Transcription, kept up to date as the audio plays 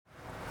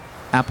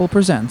Apple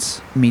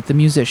presents Meet the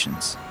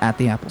Musicians at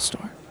the Apple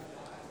Store.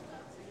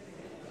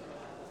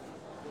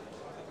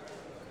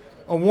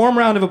 A warm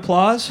round of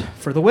applause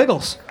for the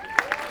Wiggles.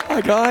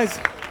 Hi guys.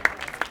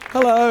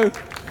 Hello.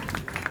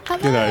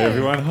 G'day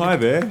everyone, hi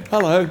there.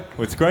 Hello.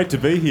 Well, it's great to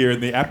be here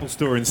in the Apple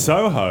Store in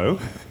Soho.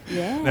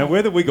 Yeah. Now,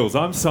 we're the Wiggles.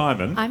 I'm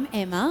Simon. I'm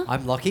Emma.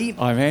 I'm Lockie.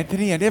 I'm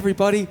Anthony, and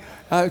everybody,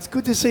 it's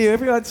good to see you.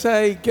 Everyone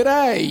say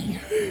g'day.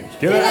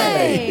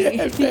 G'day.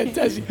 Yeah,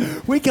 fantastic.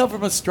 We come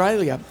from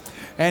Australia,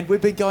 and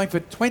we've been going for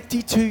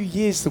 22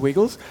 years, the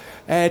Wiggles.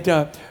 And,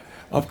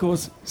 of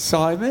course,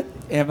 Simon,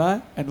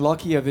 Emma, and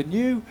Lockie are the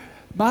new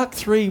Mark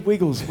III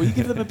Wiggles. Will you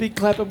give them a big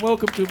clap and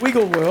welcome to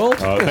Wiggle World?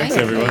 Oh, thanks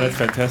Thank everyone. you. That's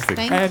fantastic.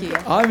 Thank And you.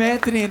 I'm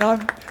Anthony, and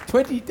I've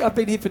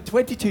been here for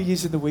 22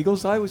 years in the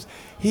Wiggles. I was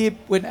here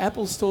when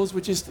Apple stores were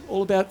just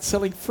all about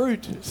selling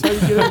fruit. So,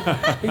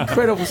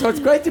 incredible. So it's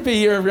great to be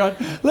here, everyone.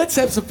 Let's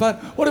have some fun.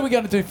 What are we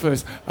going to do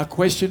first? A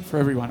question for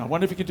everyone. I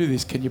wonder if you can do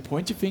this. Can you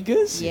point your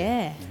fingers?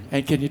 Yeah.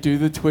 And can you do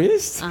the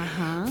twist?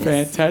 Uh-huh.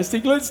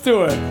 Fantastic. Let's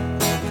do it.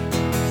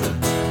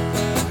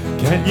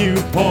 Can you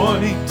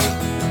point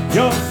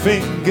your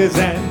fingers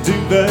and do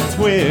the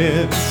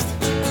twist?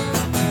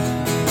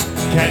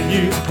 Can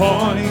you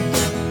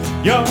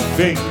point your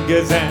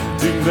fingers and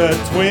do the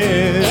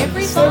twist?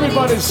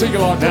 Everybody sing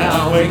along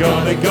Now we're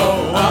gonna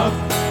go up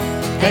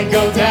and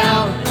go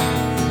down,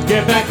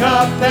 get back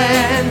up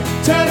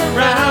and turn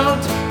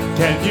around.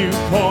 Can you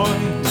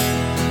point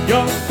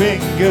your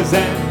fingers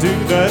and do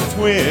the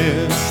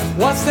twist?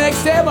 What's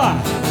next,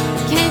 Emma?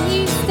 Can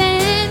you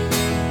stand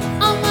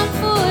on one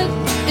foot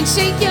and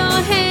shake your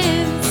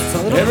hands?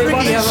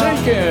 Everybody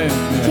shaking.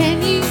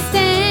 Can you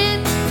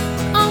stand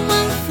on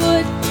one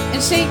foot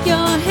and shake your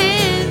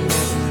hands?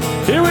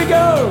 Here we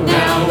go.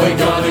 Now we're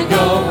gonna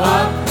go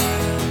up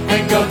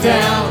and go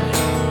down,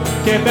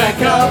 get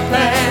back up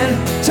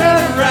and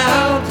turn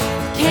around.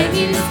 Can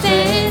you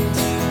stand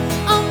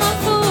on one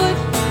foot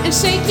and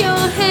shake your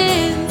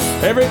hands?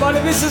 Everybody,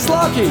 this is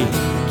Lockie.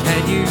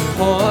 Can you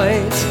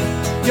point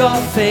your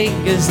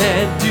fingers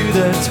and do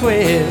the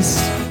twist?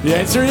 The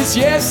answer is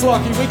yes,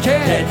 Lockie, we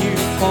can. Can you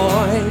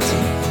point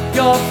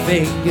your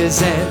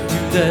fingers and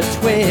do the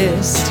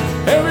twist?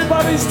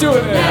 Everybody's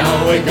doing it.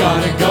 Now we're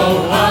gonna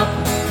go up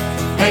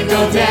and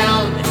go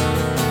down,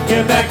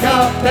 get back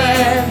up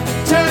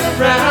and turn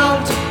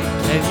around.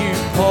 Can you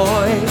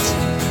point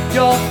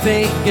your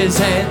fingers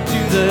and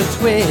do the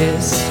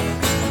twist?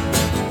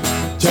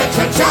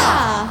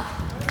 Cha-cha-cha!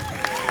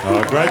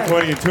 Oh, great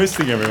pointing and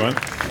twisting, everyone.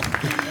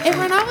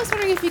 Everyone, I was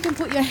wondering if you can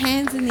put your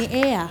hands in the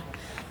air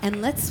and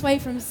let's sway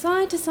from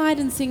side to side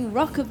and sing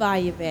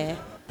Rockabye You Bear.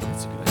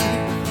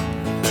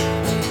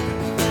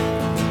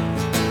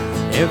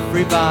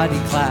 Everybody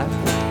clap.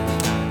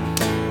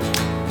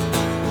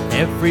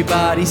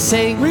 Everybody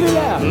sing. Read it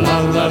out. La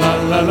la la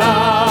la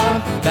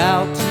la.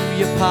 Bow to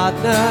your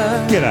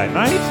partner. G'day,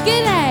 mate.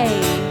 G'day!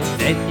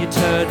 Then you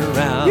turn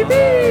around.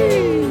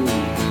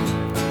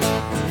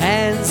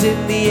 Hands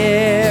in the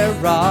air,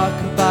 rock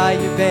by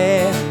your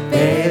bear.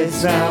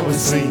 Bears now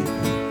asleep.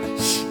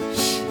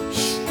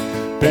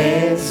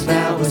 Bears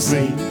now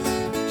asleep.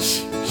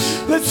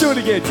 Let's do it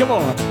again. Come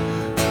on.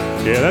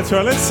 Yeah, that's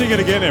right. Let's sing it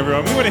again,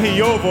 everyone. We want to hear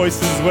your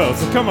voices as well.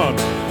 So come on,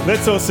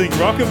 let's all sing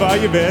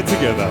Rockabye Your Bear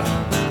together.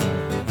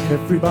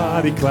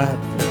 Everybody clap.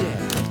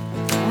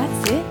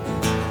 That's it.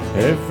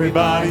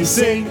 Everybody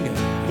sing.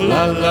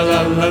 La la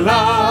la la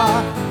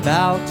la.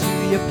 Bow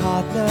to your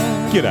partner.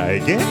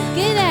 G'day again.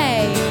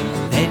 G'day!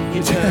 Then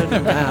you turn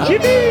around.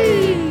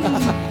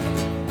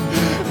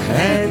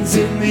 Hands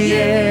in the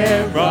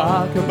air,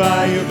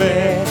 rockabye your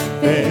bear.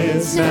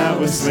 Bears now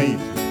asleep.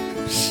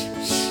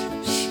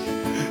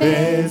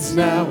 Bears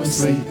now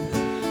asleep.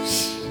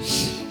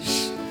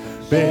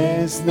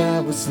 Bears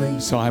now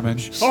asleep. Simon.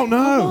 Oh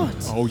no!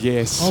 Oh,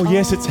 yes. Oh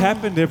yes, it's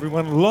happened,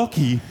 everyone.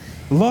 Lockie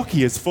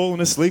has fallen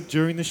asleep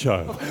during the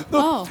show.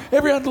 Oh.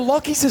 Everyone,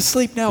 Lockie's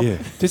asleep now. Yeah.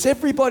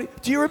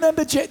 Do you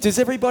remember Jeff? Does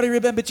everybody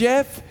remember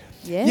Jeff?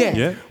 Yeah.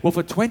 Yeah. Well,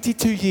 for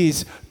 22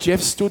 years, Jeff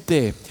stood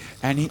there,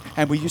 and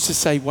we used to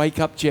say, "Wake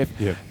up, Jeff."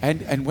 Yeah.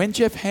 And when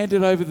Jeff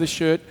handed over the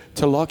shirt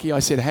to Lockie, I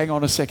said, "Hang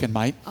on a second,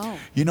 mate. Oh.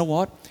 You know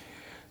what?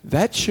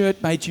 That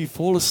shirt made you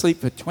fall asleep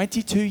for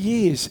 22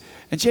 years."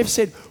 And Jeff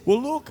said, "Well,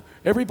 look,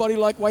 everybody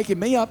like waking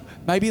me up.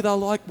 Maybe they'll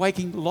like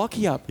waking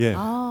Lockie up." Yeah.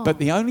 Oh. But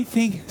the only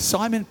thing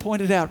Simon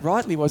pointed out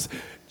rightly was,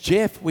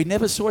 Jeff, we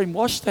never saw him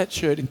wash that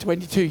shirt in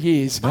 22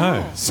 years.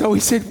 No. So he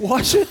said,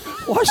 wash it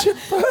first. I'm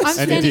And he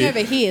standing did. over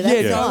here,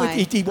 that's Yeah, why.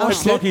 he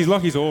washed it.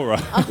 Lockie's all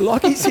right.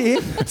 Lockie's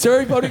here. So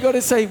everybody got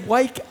to say,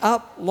 wake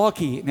up,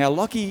 Lockie. Now,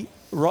 Lockie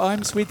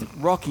rhymes with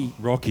Rocky.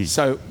 Rocky.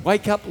 So,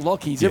 wake up,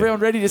 Lockie. Is Yeah. everyone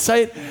ready to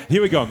say it?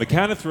 Here we go. On the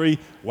count of three,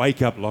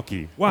 wake up,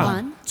 Lockie.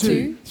 One,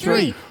 two,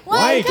 three.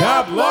 Wake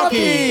up,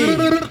 Lockie!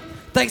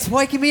 Thanks for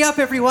waking me up,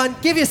 everyone.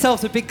 Give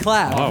yourselves a big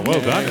clap. Oh, well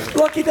done.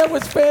 Lockie, that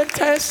was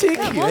fantastic.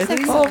 That was Oh,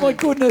 excellent. my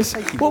goodness.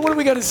 Well, what are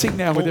we going to sing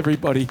now with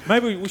everybody?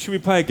 Maybe should we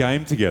play a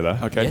game together?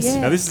 Okay. Yes.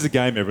 Now, this is a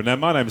game, everyone. Now,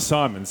 my name's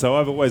Simon, so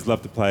I've always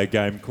loved to play a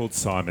game called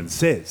Simon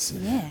Says.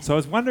 Yeah. So I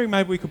was wondering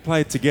maybe we could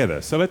play it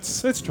together. So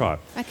let's try it.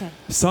 Okay.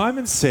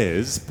 Simon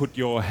Says, put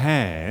your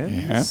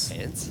hands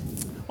Hands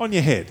on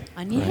your head.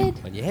 On your head.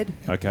 on your head.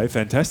 Okay,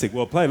 fantastic.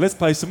 Well played. Let's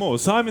play some more.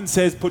 Simon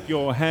Says, put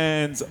your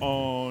hands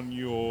on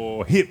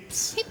your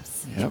hips.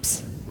 Hips. Yep.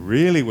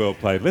 Really well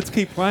played. Let's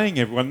keep playing,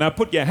 everyone. Now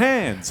put your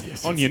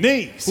hands on your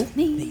knees.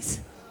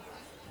 Knees.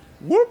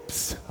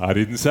 Whoops! I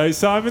didn't say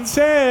Simon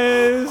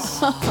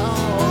Says.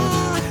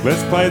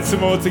 Let's play it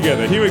some more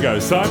together. Here we go.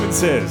 Simon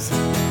Says.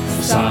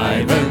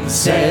 Simon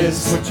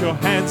says, Put your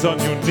hands on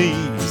your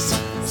knees.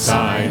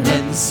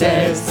 Simon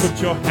says,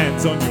 Put your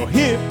hands on your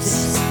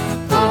hips.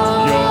 Your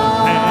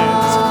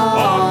hands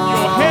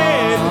on your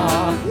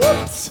head.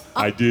 Whoops!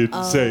 I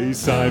didn't say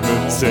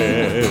Simon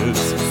Says.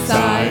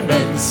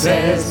 Simon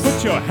says,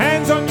 Put your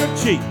hands on your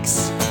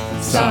cheeks.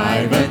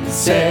 Simon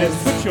says,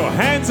 Put your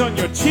hands on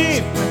your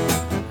chin.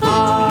 Your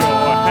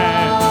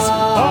hands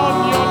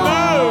on your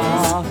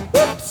nose.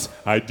 Whoops!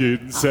 I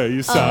didn't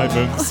say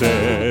Simon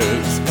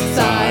Says.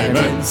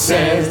 Simon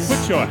says,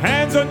 Put your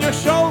hands on your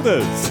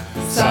shoulders.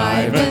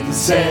 Simon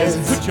says,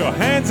 Put your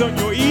hands on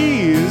your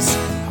ears.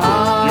 Your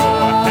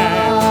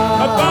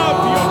hands above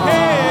your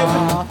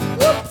head.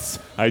 Whoops!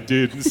 I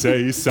didn't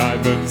say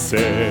Simon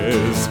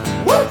Says.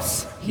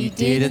 Whoops! he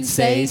didn't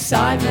say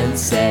Simon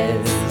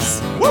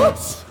says.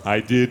 Whoops! I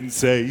didn't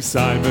say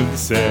Simon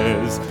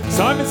Says.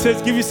 Simon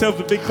Says, give yourself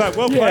a big clap.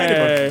 Well played, Yay.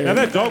 everyone. Now,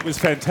 that dog was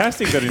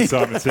fantastic that in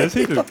Simon Says.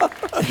 He did a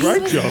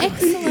great was job.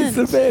 It's the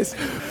excellent. best.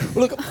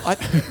 Well,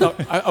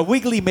 look, a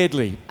wiggly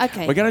medley.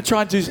 Okay. We're going to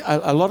try and do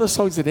a lot of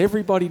songs that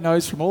everybody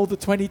knows from all the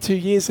 22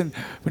 years. And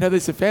we know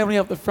there's a family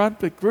up the front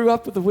that grew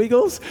up with the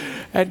Wiggles.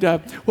 And,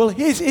 well,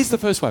 here's the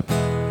first one.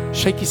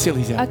 Shake your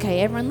sillies out. Okay,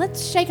 everyone,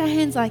 let's shake our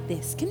hands like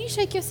this. Can you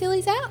shake your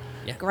sillies out?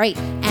 Yeah. Great.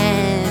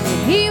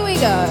 And here we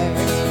go.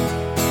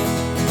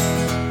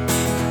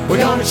 We're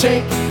gonna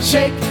shake,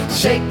 shake,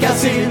 shake our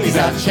sillies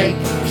out. Shake,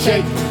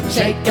 shake,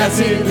 shake our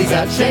sillies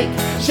out. Shake,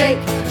 shake,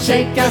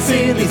 shake our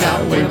sillies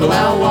out. Wiggle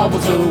our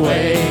wobbles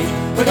away.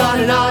 We're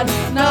gonna nod,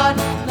 nod,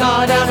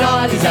 nod our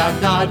noddies out.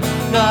 Nod,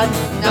 nod,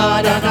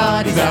 nod our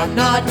noddies out.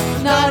 Nod,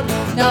 nod,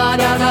 nod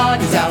our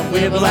noddies out.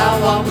 Wiggle our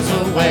wobbles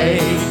away.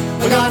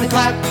 We're gonna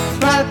clap,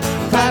 clap,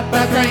 clap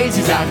our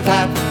crazies out.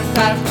 Clap,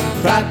 clap,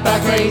 clap our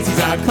crazies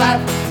out.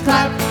 Clap,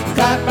 clap,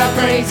 clap our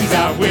crazies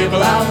out.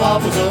 Wiggle our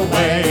wobbles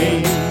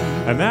away.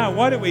 And now,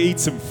 why don't we eat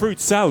some fruit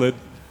salad?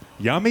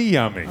 Yummy,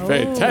 yummy.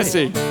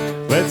 Fantastic.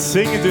 Let's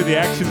sing and do the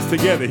actions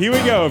together. Here we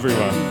go,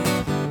 everyone.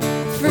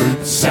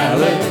 Fruit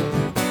Salad,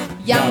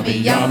 yummy,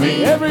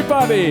 yummy.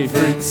 Everybody.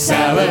 fruit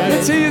salad,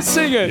 Let's hear you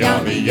sing it.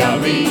 yummy,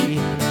 yummy.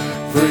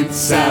 Fruit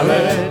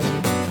salad,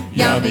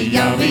 yummy,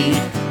 yummy.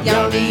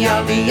 Yummy,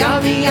 yummy,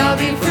 yummy,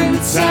 yummy.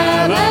 Fruit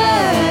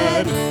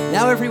salad.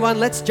 Now, everyone,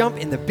 let's jump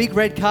in the big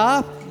red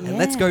car and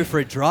let's go for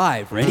a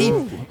drive. Ready?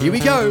 Here we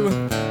go.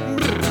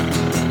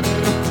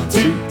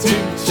 Toot,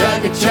 toot,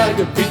 chugga,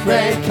 chugga, big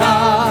red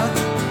car.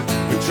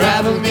 We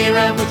travel near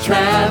and we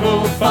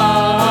travel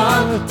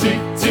far.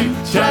 Toot, toot,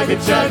 chugga,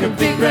 chugga,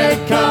 big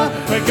red car.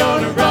 We're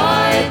gonna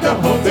ride the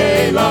whole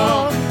day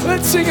long.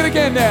 Let's sing it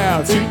again now.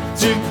 Toot,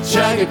 toot,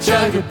 chugga,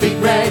 chugga, big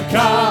red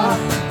car.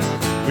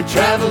 We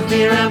travel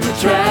near and we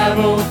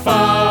travel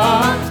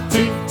far.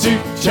 Toot,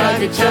 toot,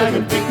 chugga,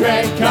 chugga, big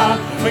red car.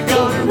 We're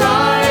gonna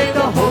ride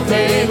the whole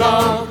day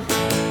long.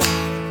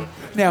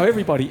 Now,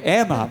 everybody,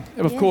 Emma,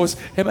 of course,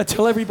 Emma,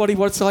 tell everybody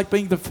what it's like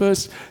being the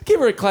first, give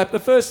her a clap, the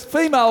first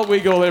female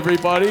Wiggle,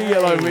 everybody.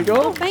 Hello, Wiggle.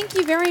 Oh, thank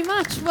you very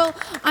much. Well,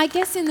 I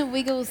guess in the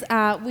Wiggles,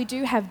 we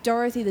do have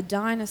Dorothy the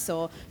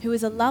dinosaur, who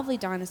is a lovely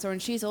dinosaur,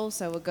 and she's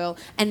also a girl.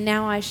 And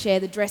now I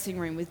share the dressing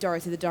room with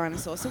Dorothy the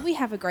dinosaur, so we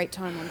have a great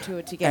time on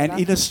tour together. And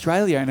in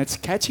Australia, and it's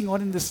catching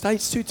on in the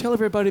States too. Tell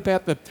everybody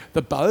about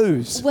the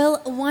bows.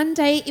 Well, one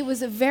day it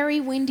was a very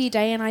windy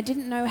day, and I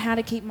didn't know how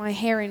to keep my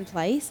hair in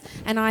place,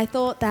 and I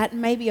thought that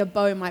maybe a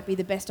bow might be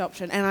the best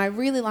option. And I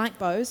really like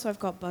bows, so I've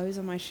got bows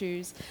on my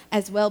shoes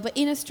as well. But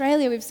in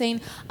Australia, we've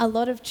seen a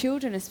lot of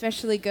children,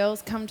 especially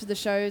girls, come to the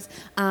shows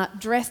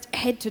dressed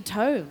head to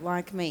toe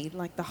like me,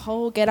 like the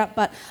whole get-up.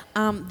 But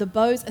the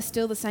bows are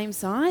still the same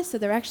size, so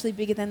they're actually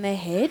bigger than their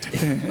head,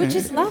 which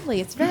is lovely.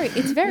 It's very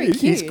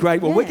cute. It's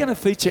great. Well, we're Yeah. going to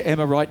feature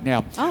Emma right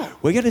now. Oh.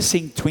 We're going to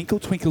sing Twinkle,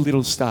 Twinkle,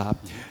 Little Star.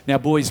 Now,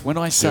 boys, when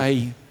I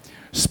say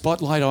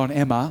spotlight on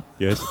Emma,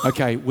 Yes.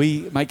 okay,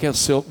 we make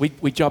ourselves,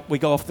 we jump, we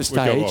go off the We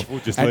go stage. off. We'll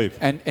just and, leave.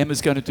 And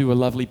Emma's going to do a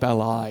lovely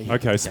ballet.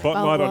 Okay,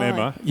 spotlight on Ballet.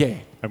 Emma, Yeah.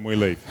 and we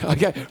leave.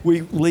 Okay,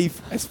 we leave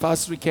as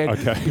fast as we can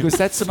Okay. because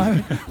that's the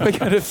moment we're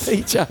going to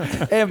feature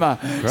Emma.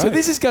 So Great.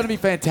 this is going to be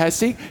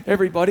fantastic,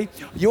 everybody.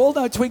 You all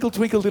know Twinkle,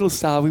 Twinkle, Little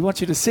Star. We want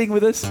you to sing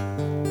with us.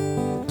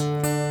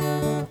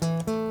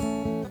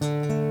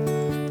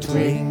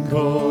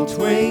 Twinkle,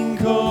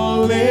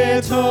 twinkle,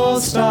 little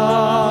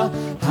star,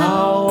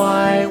 how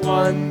I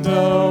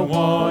wonder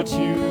what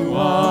you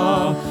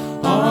are.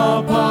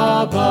 Up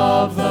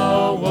above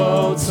the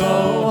world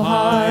so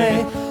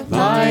high,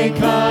 like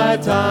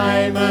a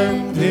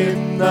diamond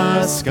in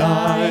the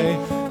sky.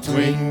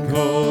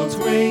 Twinkle,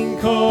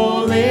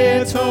 twinkle,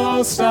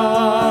 little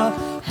star,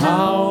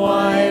 how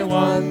I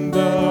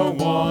wonder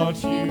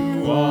what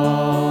you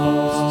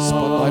are.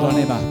 Spotlight on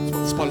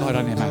Emma. Spotlight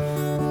on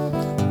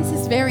Emma. This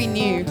is very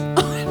new.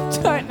 I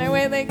don't know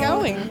where they're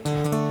going.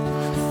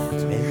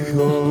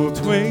 Twinkle,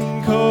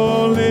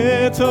 twinkle,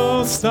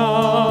 little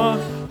star,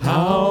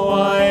 how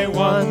I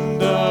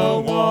wonder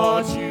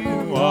what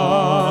you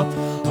are.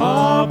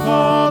 Up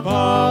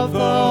above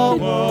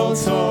the world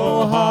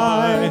so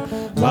high,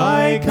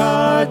 like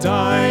a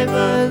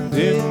diamond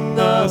in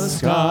the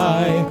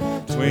sky.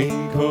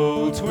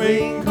 Twinkle,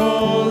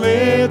 twinkle,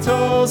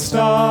 little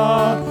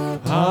star,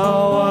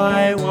 how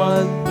I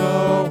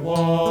wonder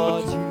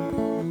what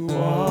you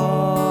are.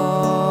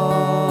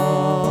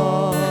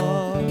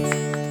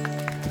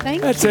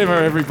 Thank That's Emma,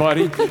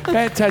 everybody.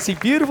 Fantastic,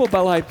 beautiful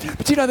ballet.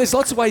 But you know, there's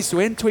lots of ways to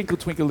end Twinkle,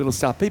 Twinkle, Little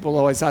Star. People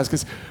always ask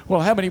us, well,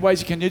 how many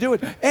ways can you do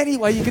it? Any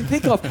way you can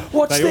think of.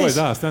 Watch They this. always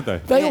ask, don't they?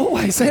 They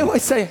always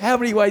say, how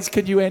many ways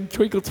can you end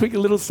Twinkle,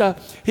 Twinkle, Little Star?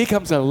 Here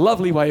comes a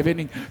lovely way of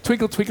ending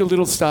Twinkle, Twinkle,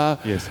 Little Star.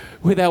 Yes.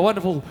 With our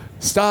wonderful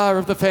star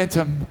of the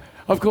Phantom.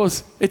 Of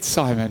course, it's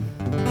Simon.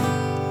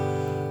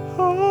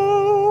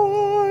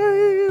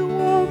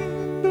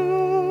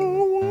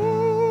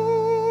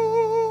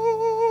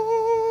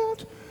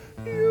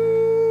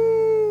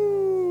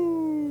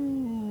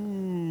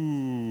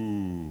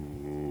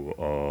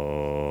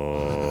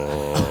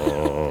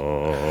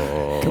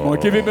 Come on,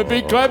 give him a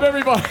big clap,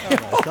 everybody.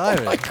 Wow.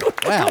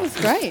 That was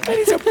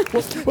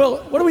great. Well,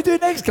 what do we do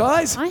next,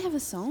 guys? I have a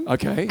song.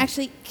 Okay.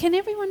 Actually, can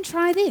everyone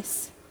try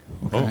this?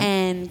 Oh.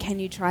 And can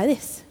you try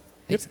this?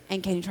 Yep.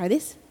 And can you try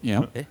this?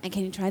 Yeah. And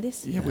can you try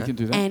this? Yeah, we can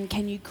do that. And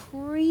can you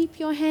creep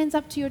your hands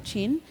up to your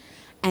chin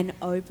and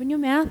open your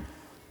mouth,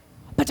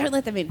 but don't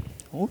let them in.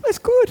 Oh, that's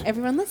good.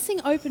 Everyone, let's sing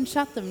Open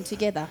Shut Them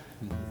together.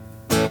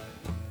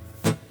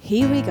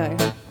 Here we go.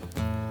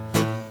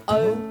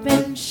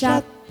 Open,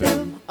 shut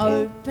them,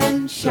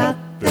 open, shut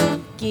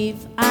them,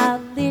 give a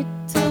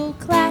little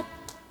clap.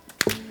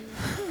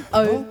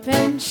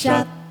 Open,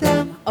 shut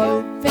them,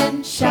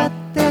 open, shut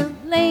them,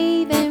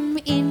 lay them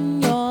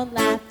in your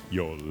lap.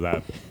 Your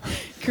lap.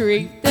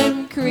 Creep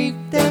them, creep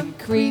them,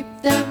 creep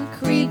them,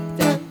 creep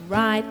them,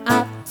 right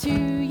up to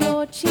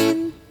your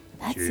chin.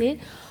 That's it.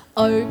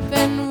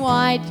 Open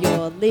wide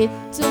your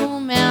little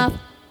mouth,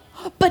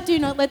 but do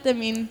not let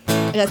them in.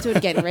 Let's do it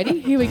again. Ready?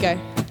 Here we go.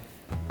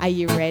 Are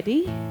you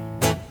ready?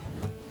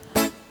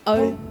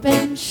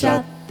 Open,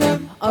 shut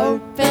them,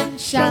 open,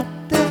 shut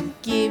them,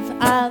 give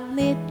a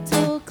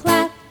little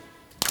clap.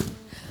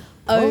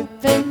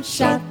 Open,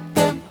 shut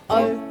them,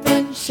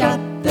 open, shut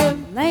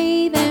them,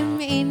 lay them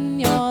in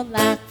your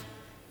lap.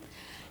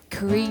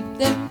 Creep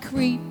them,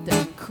 creep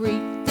them,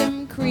 creep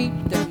them, creep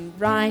them,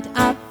 right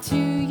up to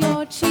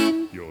your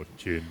chin. Your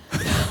chin.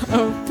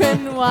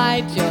 Open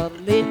wide your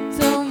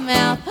little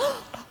mouth,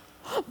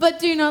 but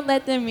do not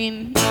let them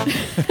in.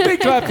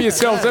 Big clap for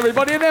yourselves,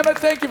 everybody. And Emma,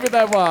 thank you for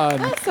that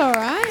one. That's all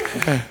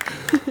right.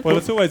 Well,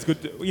 it's always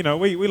good. We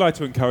like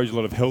to encourage a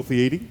lot of healthy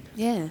eating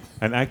Yeah.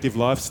 and active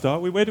lifestyle.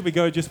 Where did we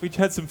go? We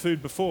had some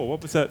food before.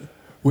 What was that?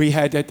 We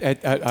had at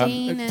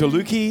Dean and-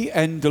 Deluki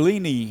and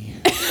Delini.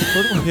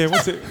 Yeah,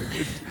 what's it?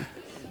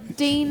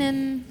 Dean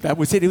and That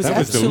was it. It was That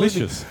was absolutely,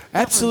 delicious.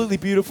 absolutely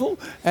beautiful.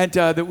 And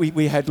that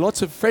we had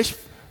lots of fresh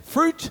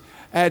fruit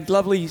and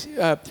lovely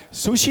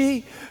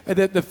sushi. And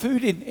the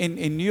food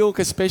in New York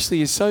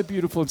especially is so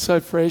beautiful and so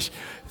fresh.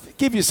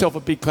 Give yourself a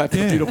big clap for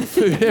beautiful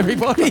food,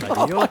 everybody.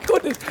 Oh, my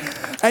goodness.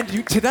 And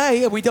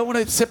today, we don't want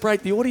to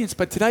separate the audience,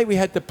 but today we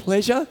had the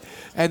pleasure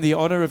and the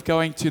honour of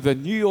going to the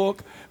New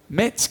York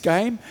Mets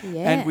game,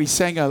 and we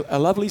sang a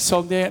lovely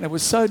song there, and it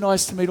was so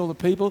nice to meet all the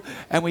people.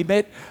 And we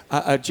met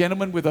a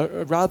gentleman with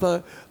a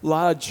rather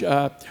large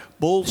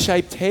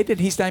ball-shaped head, and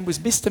his name was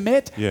Mr.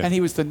 Met, and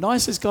he was the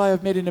nicest guy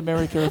I've met in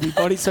America,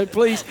 everybody. So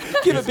please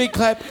give a big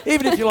clap,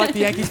 even if you like the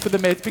Yankees, for the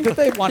Mets, because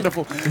they're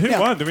wonderful. Who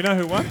won? Do we know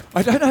who won?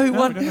 I don't know who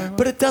won, we don't know who won.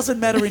 but it doesn't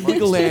matter in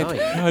Wiggleland.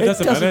 No, it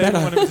doesn't matter.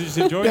 Everyone was just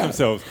enjoying Yeah.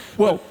 themselves.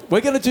 Well, we're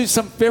going to do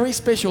something very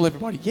special,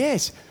 everybody.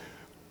 Yes.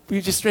 We're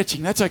just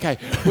stretching. That's okay.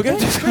 We're going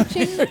to do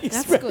something very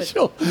That's good.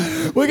 special.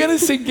 We're going to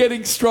sing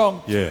Getting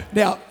Strong. Yeah.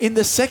 Now, in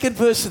the second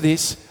verse of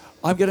this,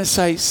 I'm going to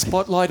say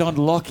Spotlight on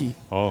Lockie.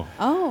 Oh.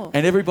 oh,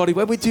 And everybody,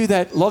 when we do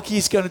that, Lockie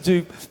is going to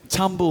do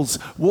tumbles,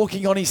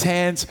 walking on his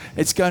hands.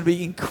 It's going to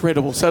be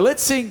incredible. So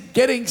let's sing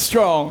Getting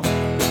Strong.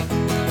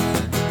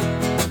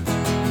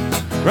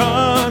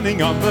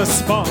 Running on the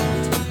spot.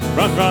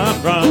 Run,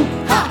 run, run.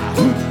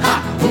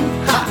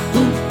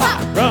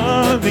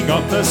 Running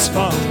on the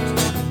spot.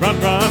 Run,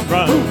 run,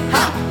 run.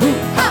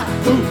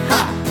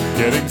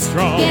 Getting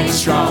strong. Getting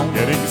strong.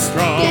 Getting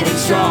strong. Getting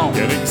strong.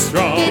 Getting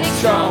strong. Getting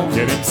strong.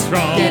 Getting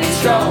strong. Getting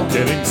strong.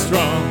 Getting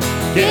strong.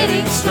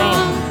 getting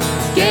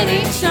strong,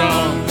 getting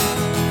strong.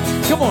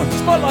 Come on,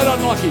 Spotlight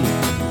on Lockie.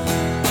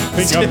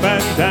 Think up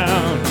and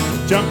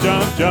down. Jump,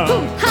 jump, Boom,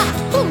 jump.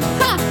 ha, boom,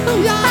 ha,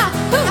 boom, ha,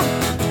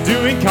 boom.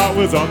 Doing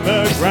cartwheels on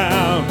the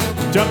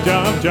ground. Jump,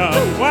 jump, jump.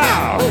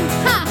 Wow.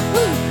 Ha,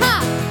 hoo,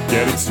 ha.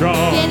 Getting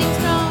strong. Getting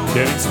strong.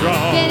 Getting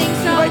strong. Getting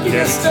strong.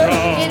 Getting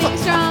strong. Getting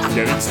strong.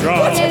 Getting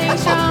strong. Getting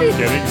strong.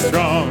 Getting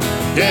strong.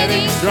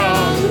 Getting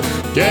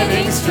strong.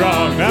 Getting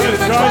strong. Now Give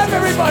let's them a try clap,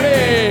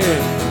 everybody.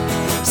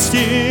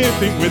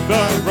 skipping with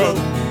the rope.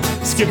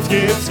 Skip,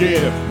 skip,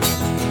 skip.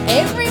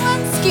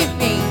 Everyone's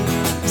skipping.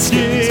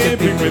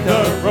 Skipping with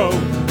the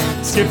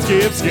rope. Skip,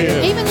 skip,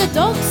 skip. Even the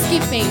dog's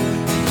skipping.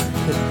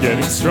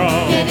 Getting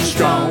strong. Getting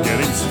strong.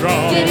 Getting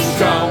strong. Getting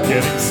strong.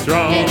 Getting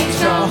strong. Getting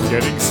strong.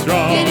 Getting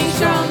strong. Getting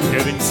strong.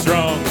 Getting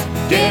strong.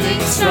 Getting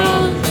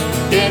strong.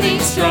 Getting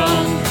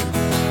strong.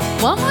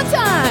 One more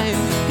time.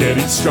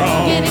 Getting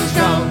strong. Getting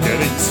strong.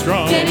 Getting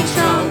strong. Getting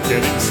strong.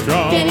 Getting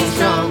strong. Getting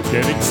strong.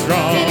 Getting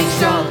strong. Getting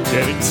strong.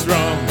 Getting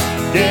strong.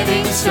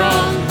 Getting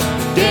strong.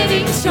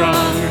 Getting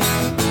strong.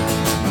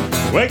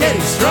 We're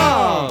getting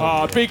strong.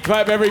 Oh, big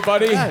clap,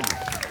 everybody.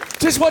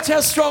 Just watch how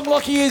strong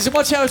Lockie is and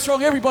watch how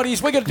strong everybody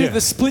is. We're going to do Yeah.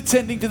 the splits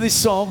ending to this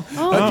song.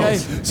 Oh. Okay,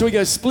 so we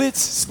go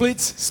splits,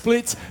 splits,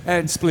 splits,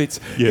 and splits.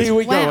 Yes. Here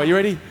we go. Wow. Are you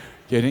ready?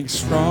 Getting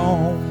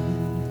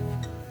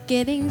strong.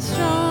 Getting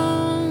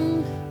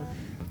strong.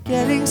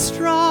 Getting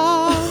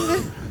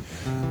strong.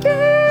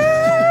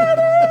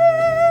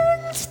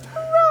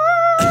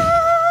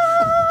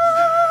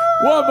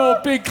 One more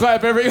big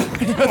clap,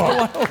 everybody.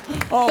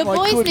 Oh, The my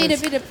boys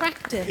goodness. need a bit of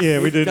practice. Yeah,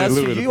 we did a Does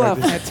little for bit you of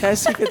are practice.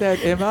 fantastic at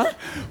that, Emma.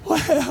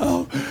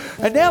 Wow.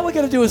 And now we're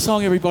going to do a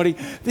song, everybody.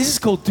 This is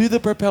called Do the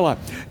Propeller.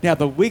 Now,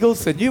 the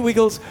Wiggles, the new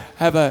Wiggles,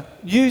 have a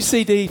new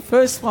CD,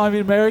 first time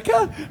in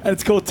America, and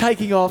it's called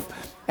Taking Off.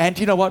 And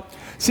you know what?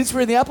 Since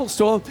we're in the Apple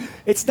Store,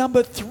 it's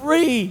number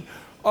 3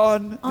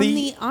 on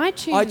the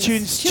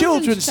iTunes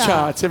children's chart.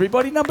 charts,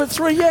 everybody. Number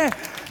 3, yeah.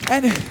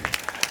 And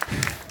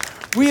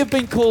we have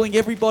been calling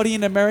everybody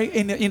in America,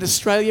 in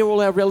Australia, all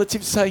our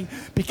relatives, saying,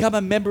 become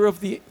a member of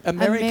the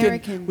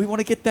American. We want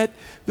to get that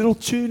little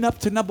tune up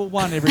to number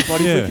 1,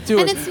 everybody. Yeah. If we could do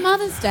And it. it's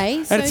Mother's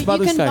Day, so it's you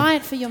Mother's can Day. buy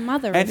it for your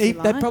mother And if you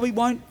they like. probably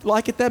won't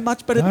like it that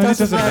much, but it No, it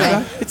doesn't doesn't matter.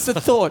 matter. It's the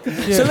thought.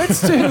 So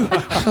let's do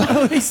a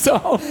lovely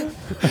song.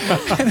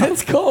 And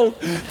it's called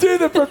Do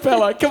the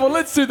Propeller. Come on,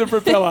 let's do the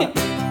propeller.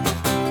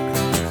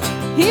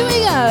 Here we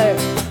go.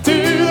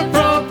 Do the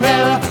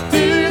propeller,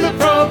 do the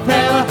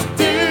propeller,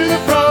 do the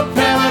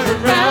propeller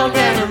around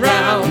and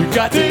around. You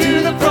got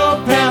Do the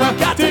propeller,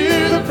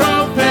 do the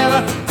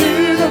propeller,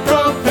 do the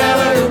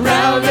propeller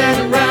around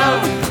and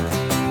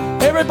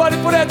around. Everybody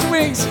put out your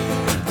wings.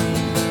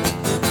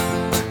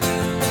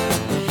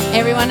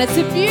 Everyone, it's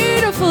a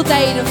beautiful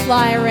day to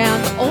fly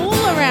around all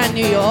around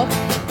New York.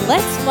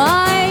 Let's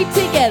fly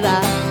together.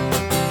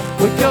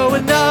 We're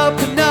going up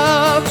and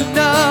up and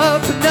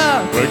up and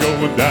up. We're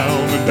going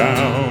down and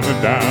down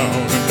and down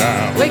and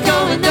down. We're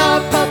going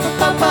up, up,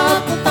 up, up,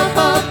 up, up,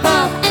 up,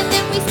 up. And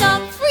then we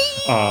stop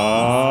free.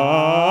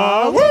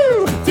 Ah,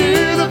 woo! Do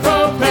the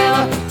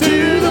propeller,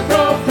 do the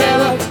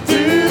propeller,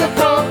 do the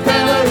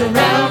propeller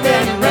around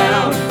and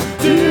around.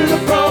 Do the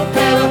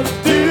propeller,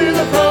 do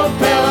the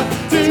propeller,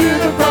 do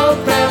the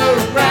propeller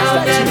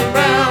around and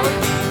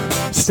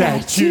around.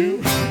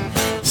 Statue,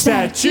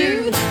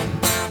 statue,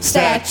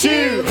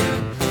 statue,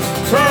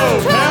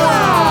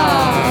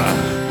 propeller.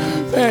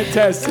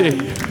 Fantastic.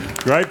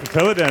 Great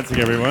propeller dancing,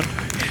 everyone.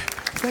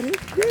 Is that it?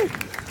 Yeah.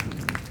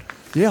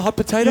 Yeah, hot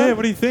potato. Yeah,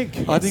 what do you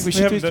think? I think we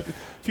should have do-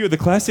 a few of the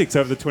classics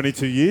over the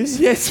 22 years.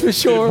 Yes, for Bit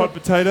of sure. hot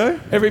potato.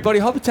 Everybody,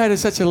 Hot Potato is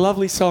such a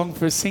lovely song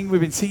for sing.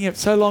 We've been singing it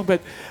so long,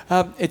 but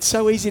it's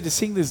so easy to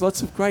sing. There's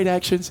lots of great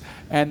actions,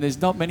 and there's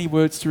not many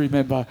words to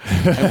remember.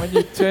 And when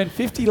you turn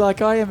 50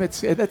 like I am,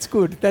 that's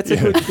good. That's a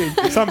good thing.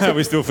 Somehow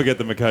we still forget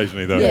them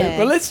occasionally, though. Yeah.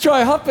 But let's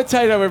try Hot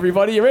Potato,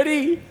 everybody. You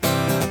ready?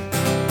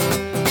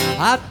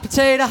 Hot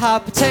potato,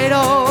 hot potato.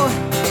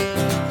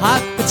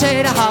 Hot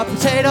potato, hot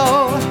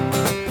potato.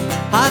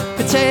 Hot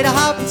potato,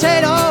 hot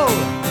potato.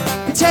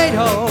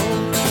 Potato.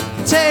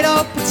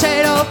 Potato,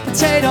 potato,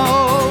 potato.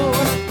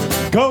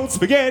 Cold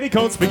spaghetti,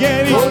 cold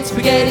spaghetti. Cold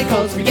spaghetti,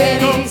 cold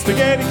spaghetti. Cold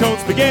spaghetti, cold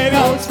spaghetti.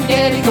 Cold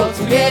spaghetti, cold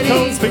spaghetti.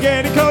 Cold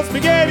spaghetti, cold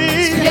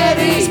spaghetti.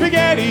 Spaghetti.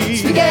 Spaghetti.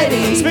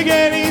 Spaghetti.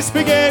 Spaghetti,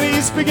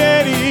 spaghetti,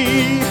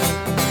 spaghetti.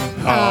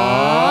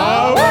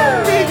 Ah,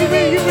 woo! Wiggy,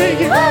 wiggy,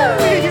 wiggy,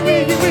 wiggy,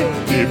 wiggy, wiggy.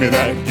 Give me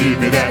that, give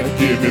me that,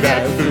 give me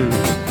that food.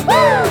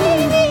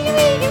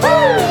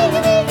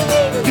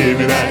 Give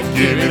me that,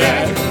 give me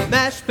that.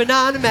 Mashed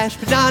banana, mashed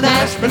banana.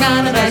 Mashed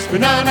banana, mashed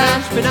banana.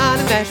 Mashed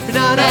banana, mashed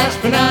banana.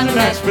 Mashed banana,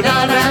 mashed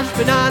banana. Mashed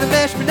banana,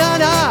 mashed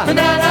banana.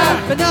 Banana.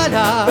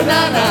 Banana.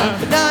 Banana.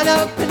 Banana,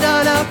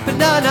 banana,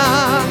 banana.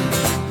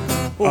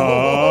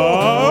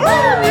 Oh,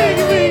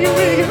 wiggy, wiggy,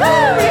 wiggy,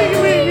 wiggy,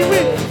 wiggy,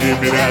 wiggy. Give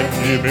me that,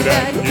 give me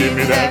that, give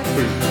me that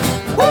food.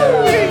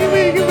 Wiggy,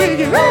 wiggy,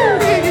 wiggy,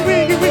 wiggy,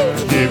 wiggy,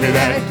 wiggy. Give me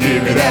that,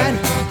 give me that.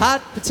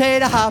 Hot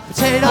potato, hot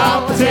potato.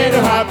 Hot potato,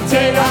 hot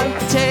potato. Hot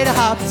potato,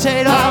 hot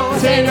potato. Hot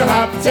potato,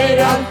 hot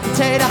potato.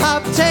 Potato,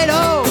 hot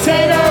potato.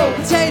 Potato,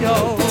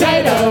 Potato.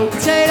 potato.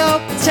 Potato,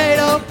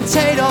 potato,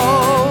 potato.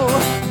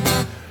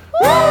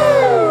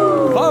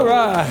 All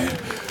right.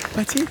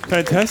 That's it.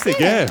 Fantastic,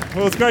 yeah.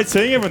 Well, it's great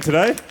seeing everyone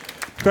today.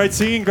 Great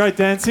singing, great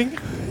dancing.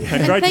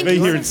 And great to thank be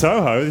you. here in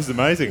Soho. This is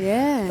amazing.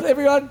 Yeah.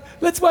 Everyone,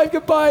 let's wave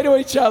goodbye to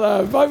each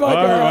other. Bye-bye, Bye,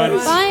 guys.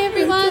 everyone. Bye,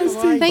 everyone.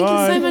 Fantastic. Thank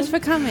Bye. you so much for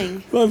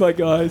coming. Bye-bye,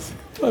 guys.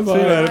 Bye-bye.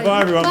 See you later.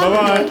 Bye, everyone.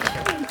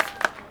 Bye-bye.